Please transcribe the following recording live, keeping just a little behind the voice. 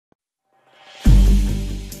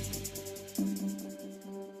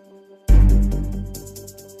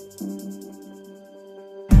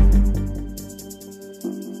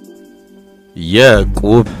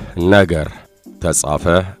የእቁብ ነገር ተጻፈ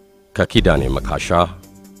ከኪዳኔ መካሻ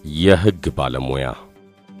የሕግ ባለሙያ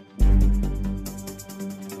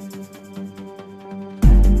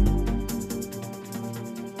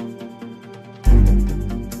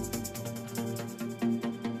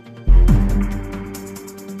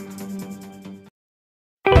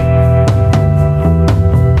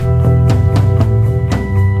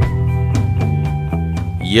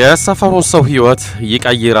የሰፈሩን ሰው ህይወት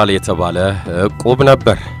ይቀይራል የተባለ እቁብ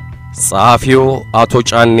ነበር። ጸሐፊው አቶ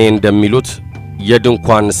ጫኔ እንደሚሉት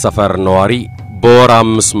የድንኳን ሰፈር ነዋሪ በወር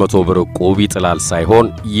 500 ብር እቁብ ይጥላል ሳይሆን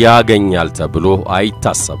ያገኛል ተብሎ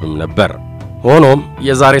አይታሰብም ነበር። ሆኖም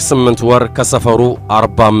የዛሬ 8 ወር ከሰፈሩ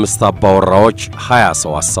 45 አባወራዎች 20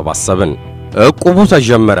 ሰው አሰባሰብን። እቁቡ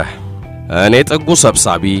ተጀመረ። እኔ ጥጉ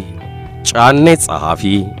ሰብሳቢ፣ ጫኔ ጸሐፊ፣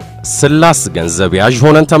 ስላስ ገንዘብ ያዥ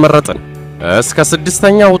ሆነን ተመረጥን። እስከ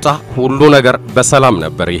 6ኛው ዕጣ ሁሉ ነገር በሰላም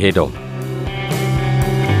ነበር የሄደው።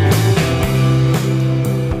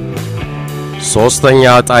 3ኛ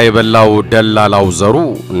ዕጣ የበላው ደላላው ዘሩ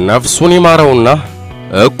ነፍሱን ይማረውና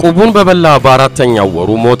እቁቡን በበላ በ4ኛው ወሩ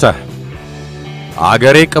ሞተ።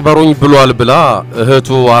 አገሬ ቅበሩኝ ብሏል ብላ እህቱ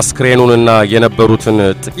አስክሬኑንና የነበሩትን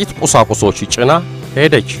ጥቂት ቁሳቁሶች ጭና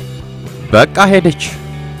ሄደች። በቃ ሄደች።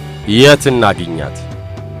 የት እናገኛት?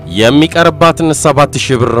 የሚቀርባትን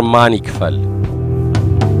 7000 ብር ማን ይክፈል?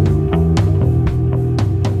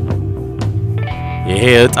 ይሄ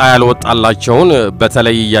ዕጣ ያልወጣላቸውን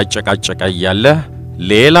በተለይ ያጨቃጨቀ ያለ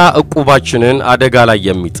ሌላ እቁባችንን አደጋ ላይ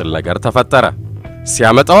የሚጥል ነገር ተፈጠረ።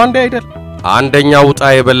 ሲያመጣው አንድ አይደል። አንደኛው ዕጣ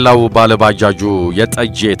የበላው ባለባጃጁ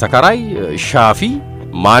የጠጄ ተከራይ ሻፊ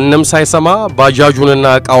ማንንም ሳይሰማ ባጃጁንና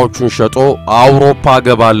ዕቃዎቹን ሸጦ አውሮፓ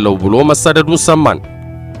ገባለው ብሎ መሰደዱን ሰማን።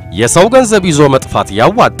 የሰው ገንዘብ ይዞ መጥፋት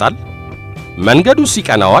ያዋጣል? መንገዱ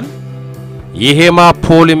ሲቀናዋል? ይሄማ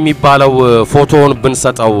ፖል የሚባለው ፎቶውን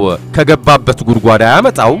ብንሰጠው ከገባበት ጉድጓዳ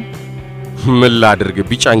ያመጣው? ምን ላድርግ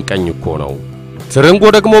ቢጨንቀኝ እኮ ነው። ትርንጎ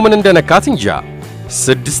ደግሞ ምን እንደነካት እንጃ።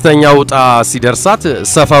 6ኛው ዕጣ ሲደርሳት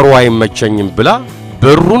ሰፈሩ አይመቸኝም ብላ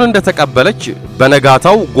ብሩን እንደተቀበለች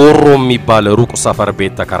በነጋታው ጎሮ የሚባል ሩቅ ሰፈር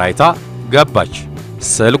ቤት ተከራይታ ገባች።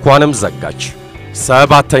 ስልኳንም ዘጋች።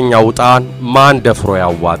 7ኛው ዕጣን ማን ደፍሮ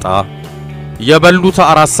ያዋጣ? የበሉት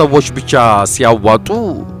 4 ሰዎች ብቻ ሲያዋጡ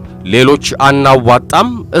ሌሎች አናዋጣም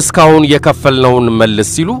እስካሁን የከፈልነውን መልስ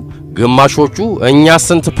ሲሉ ግማሾቹ እኛ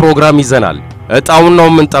ስንት ፕሮግራም ይዘናል ዕጣውን ነው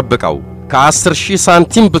የምንጠብቀው ከ10,000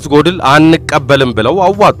 ሳንቲም ብትጎድል አንቀበልም ብለው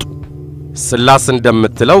አዋጡ። ስላስ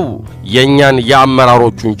እንደምትለው የኛን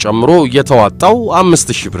የአመራሮቹን ጨምሮ የተዋጣው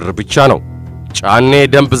 5000 ብር ብቻ ነው። ጫኔ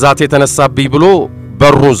ደም ብዛት የተነሳብኝ ብሎ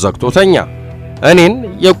በሩን ዘግቶተኛ። እኔን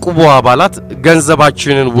የቁቡ አባላት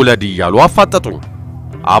ገንዘባችንን ውለድ ይያሉ አፋጠጡኝ።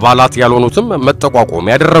 አባላት ያልሆኑትም መጠቋቆም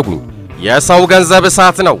ያደረጉኝ። የሰው ገንዘብ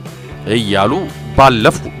እሳት ነው እያሉ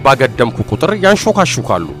ባለፍኩ ባገደምኩ ቁጥር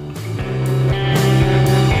ያንሾካሹካሉ።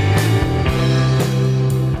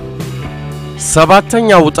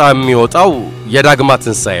 7ኛው ዕጣ የሚወጣው የዳግማ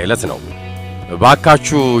ትንሣኤ ዕለት ነው።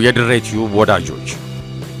 ባካችሁ የድሬቲው ወዳጆች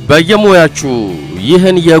በየሙያችሁ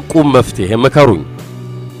ይህን የእቁብ መፍትሄ ምከሩኝ።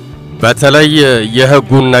 በተለይ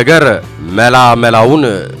የሕጉን ነገር መላውን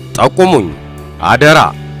ጠቁሙኝ አደራ።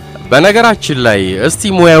 በነገራችን ላይ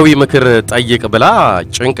እስቲ ሙያዊ ምክር ጠይቅ ብላ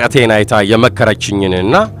ጭንቀቴን አይታ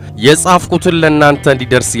የመከረችኝንና የጻፍኩትን ለናንተ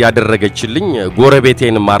እንዲደርስ ያደረገችልኝ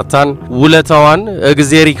ጎረቤቴን ማርታን ውለታዋን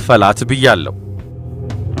እግዚአብሔር ይክፈላት ብያለሁ።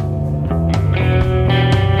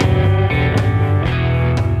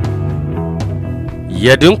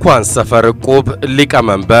 የድንኳን ሰፈር እቁብ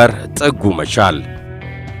ሊቀመንበር ጥጉ መቻል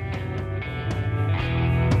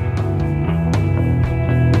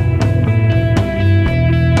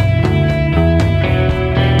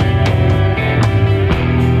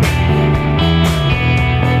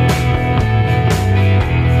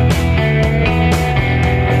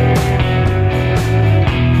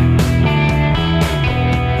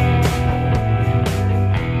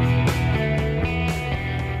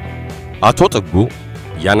አቶ ጥጉ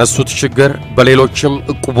ያነሱት ችግር በሌሎችም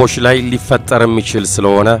እቁቦች ላይ ሊፈጠር የሚችል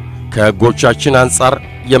ስለሆነ ከሕጎቻችን አንፃር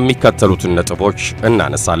የሚከተሉትን ነጥቦች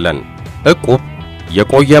እናነሳለን። እቁብ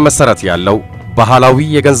የቆየ መሰረት ያለው ባህላዊ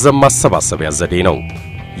የገንዘብ ማሰባሰቢያ ዘዴ ነው።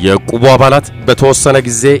 የእቁቡ አባላት በተወሰነ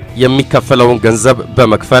ጊዜ የሚከፈለውን ገንዘብ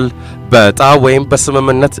በመክፈል በዕጣ ወይም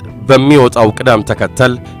በስምምነት በሚወጣው ቅደም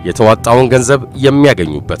ተከተል የተዋጣውን ገንዘብ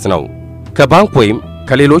የሚያገኙበት ነው። ከባንክ ወይም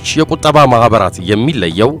ከሌሎች የቁጠባ ማህበራት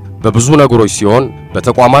የሚለየው በብዙ ነገሮች ሲሆን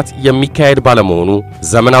በተቋማት የሚካሄድ ባለመሆኑ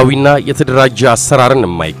ዘመናዊና የተደራጀ አሰራርን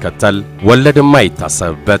የማይከተል ወለድ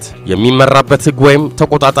የማይታሰብበት የሚመራበት ሕግ ወይም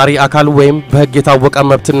ተቆጣጣሪ አካል ወይም በሕግ የታወቀ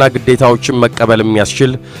መብትና ግዴታዎችን መቀበል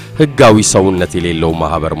የሚያስችል ሕጋዊ ሰውነት የሌለው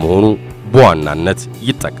ማህበር መሆኑ በዋናነት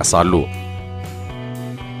ይጠቀሳሉ።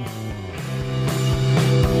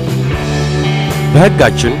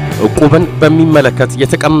 በሕጋችን ዕቁብን በሚመለከት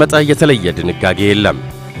የተቀመጠ የተለየ ድንጋጌ የለም።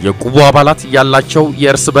 የዕቁቡ አባላት ያላቸው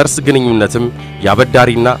የእርስ በርስ ግንኙነትም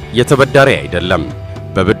ያበዳሪና የተበዳሪ አይደለም።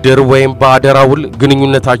 በብድር ወይም በአደራ ውል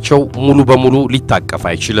ግንኙነታቸው ሙሉ በሙሉ ሊታቀፍ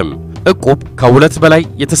አይችልም። ዕቁብ ከሁለት በላይ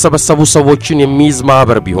የተሰበሰቡ ሰዎችን የሚይዝ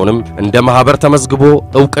ማህበር ቢሆንም እንደ ማህበር ተመዝግቦ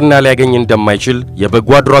ዕውቅና ሊያገኝ እንደማይችል የበጎ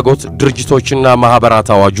አድራጎት ድርጅቶችና ማህበራት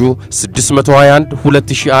አዋጁ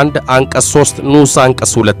 621/2001 አንቀጽ 3 ንዑስ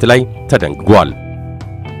አንቀጽ 2 ላይ ተደንግጓል።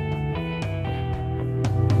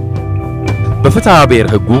 በፍትሐ ብሔር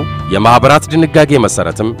ሕጉ የማህበራት ድንጋጌ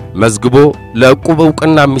መሰረትም መዝግቦ ለዕቁብ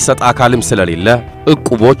ዕውቅና የሚሰጥ አካልም ስለሌለ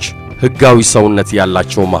ዕቁቦች ሕጋዊ ሰውነት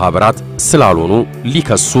ያላቸው ማህበራት ስላልሆኑ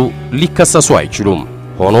ሊከሰሱ አይችሉም።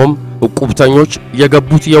 ሆኖም ዕቁብተኞች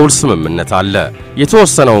የገቡት የውል ስምምነት አለ።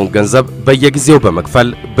 የተወሰነውን ገንዘብ በየጊዜው በመክፈል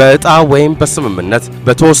በዕጣ ወይም በስምምነት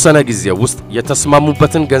በተወሰነ ጊዜ ውስጥ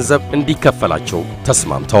የተስማሙበትን ገንዘብ እንዲከፈላቸው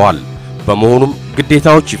ተስማምተዋል። በመሆኑም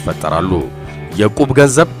ግዴታዎች ይፈጠራሉ። የዕቁብ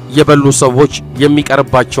ገንዘብ የበሉ ሰዎች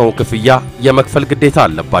የሚቀርባቸውን ክፍያ የመክፈል ግዴታ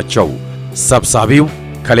አለባቸው። ሰብሳቢው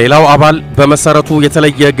ከሌላው አባል በመሰረቱ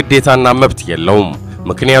የተለየ ግዴታና መብት የለውም፣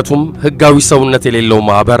 ምክንያቱም ሕጋዊ ሰውነት የሌለው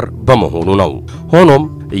ማህበር በመሆኑ ነው። ሆኖም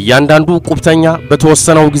እያንዳንዱ ዕቁብተኛ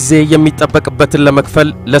በተወሰነው ጊዜ የሚጠበቅበትን ለመክፈል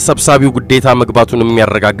ለሰብሳቢው ግዴታ መግባቱን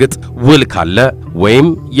የሚያረጋግጥ ውል ካለ ወይም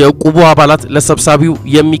የዕቁቡ አባላት ለሰብሳቢው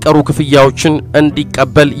የሚቀሩ ክፍያዎችን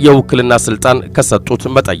እንዲቀበል የውክልና ስልጣን ከሰጡት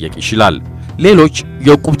መጠየቅ ይችላል። ሌሎች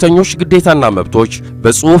የዕቁብተኞች ግዴታና መብቶች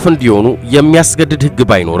በጽሑፍ እንዲሆኑ የሚያስገድድ ሕግ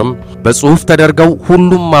ባይኖርም በጽሑፍ ተደርገው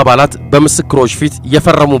ሁሉም አባላት በምስክሮች ፊት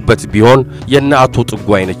የፈረሙበት ቢሆን የነ አቶ ጥጉ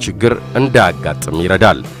አይነት ችግር እንዳያጋጥም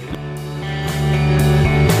ይረዳል።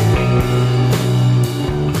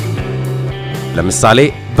 ለምሳሌ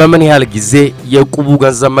በምን ያህል ጊዜ የዕቁቡ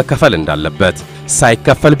ገንዘብ መከፈል እንዳለበት፣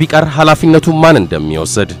 ሳይከፈል ቢቀር ኃላፊነቱ ማን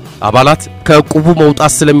እንደሚወስድ፣ አባላት ከዕቁቡ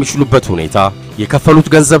መውጣት ስለሚችሉበት ሁኔታ፣ የከፈሉት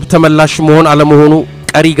ገንዘብ ተመላሽ መሆን አለመሆኑ፣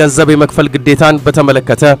 ቀሪ ገንዘብ የመክፈል ግዴታን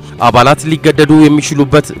በተመለከተ አባላት ሊገደዱ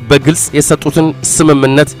የሚችሉበት በግልጽ የሰጡትን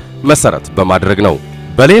ስምምነት መሰረት በማድረግ ነው።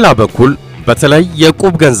 በሌላ በኩል በተለይ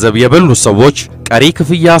የዕቁብ ገንዘብ የበሉ ሰዎች ቀሪ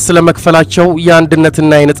ክፍያ ስለመክፈላቸው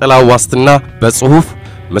የአንድነትና የነጠላ ዋስትና በጽሑፍ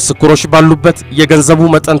ምስክሮች ባሉበት የገንዘቡ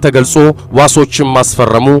መጠን ተገልጾ ዋሶችን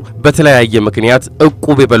ማስፈረሙ በተለያየ ምክንያት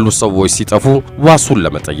ዕቁብ የበሉ ሰዎች ሲጠፉ ዋሱን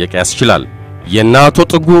ለመጠየቅ ያስችላል። የነ አቶ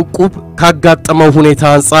ጥጉ ዕቁብ ካጋጠመው ሁኔታ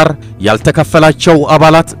አንጻር ያልተከፈላቸው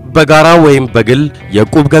አባላት በጋራ ወይም በግል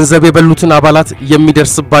የዕቁብ ገንዘብ የበሉትን አባላት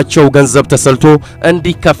የሚደርስባቸው ገንዘብ ተሰልቶ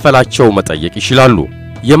እንዲከፈላቸው መጠየቅ ይችላሉ።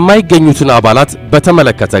 የማይገኙትን አባላት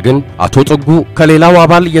በተመለከተ ግን አቶ ጥጉ ከሌላው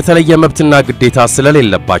አባል የተለየ መብትና ግዴታ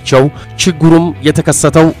ስለሌለባቸው ችግሩም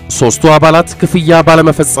የተከሰተው ሶስቱ አባላት ክፍያ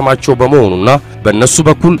ባለመፈጸማቸው በመሆኑና በእነሱ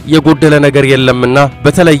በኩል የጎደለ ነገር የለምና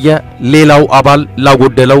በተለየ ሌላው አባል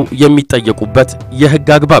ላጎደለው የሚጠየቁበት የሕግ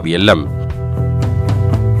አግባብ የለም።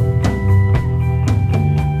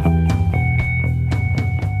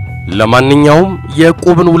 ለማንኛውም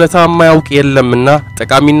የዕቁብን ውለታ የማያውቅ የለምና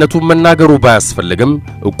ጠቃሚነቱን መናገሩ ባያስፈልግም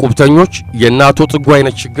ዕቁብተኞች የነ አቶ ጥጉ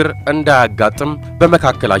አይነት ችግር እንዳያጋጥም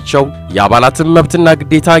በመካከላቸው የአባላትን መብትና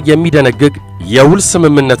ግዴታ የሚደነግግ የውል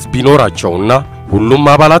ስምምነት ቢኖራቸውና ሁሉም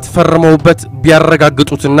አባላት ፈርመውበት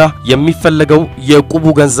ቢያረጋግጡትና የሚፈለገው የዕቁቡ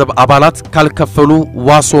ገንዘብ አባላት ካልከፈሉ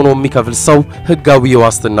ዋስ ሆኖ የሚከፍል ሰው ሕጋዊ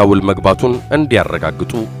የዋስትና ውል መግባቱን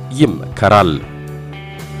እንዲያረጋግጡ ይመከራል።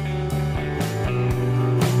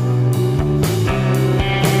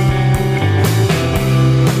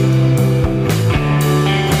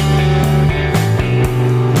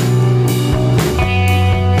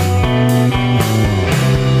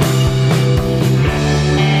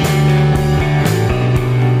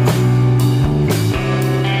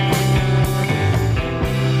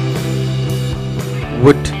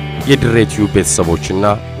 ውድ የድሬቲዩ ቤተሰቦችና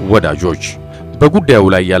ወዳጆች በጉዳዩ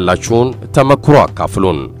ላይ ያላችሁን ተመክሮ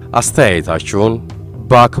አካፍሉን። አስተያየታችሁን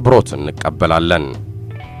በአክብሮት እንቀበላለን።